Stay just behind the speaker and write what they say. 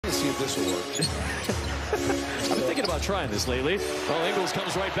see if this will work. I've been thinking about trying this lately. Well, Ingles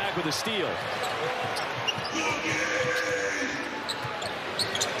comes right back with a steal.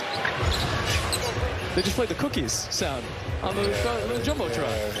 They just played the cookies sound on the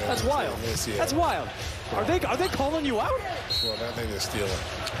Jumbotron. That's wild. That's wild. Are they calling you out? Well, I think they're stealing.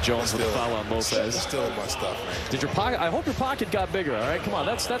 Jones with a foul on Lopez. They're stealing my stuff, man. Did your pocket? I hope your pocket got bigger. All right, come on.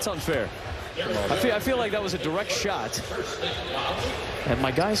 That's unfair. Come on, I feel like that was a direct shot. And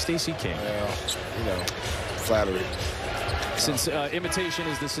my guy Stacey King. Well, you know, flattery. Since imitation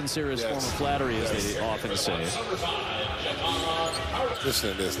is the sincerest form of flattery, as they often say.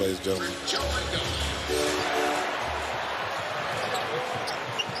 Listen to this, ladies and gentlemen.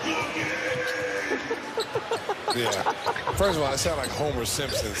 Yeah. First of all, it sounded like Homer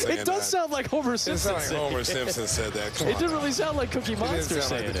Simpson saying that. It does sound like Homer Simpson. It sounded like Homer Simpson said that. Come on. It didn't really sound like Cookie Monster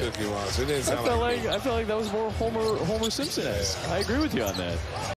saying it. Cookie Monster. It didn't sound I felt like that was more Homer Simpson-esque. I agree with you on that.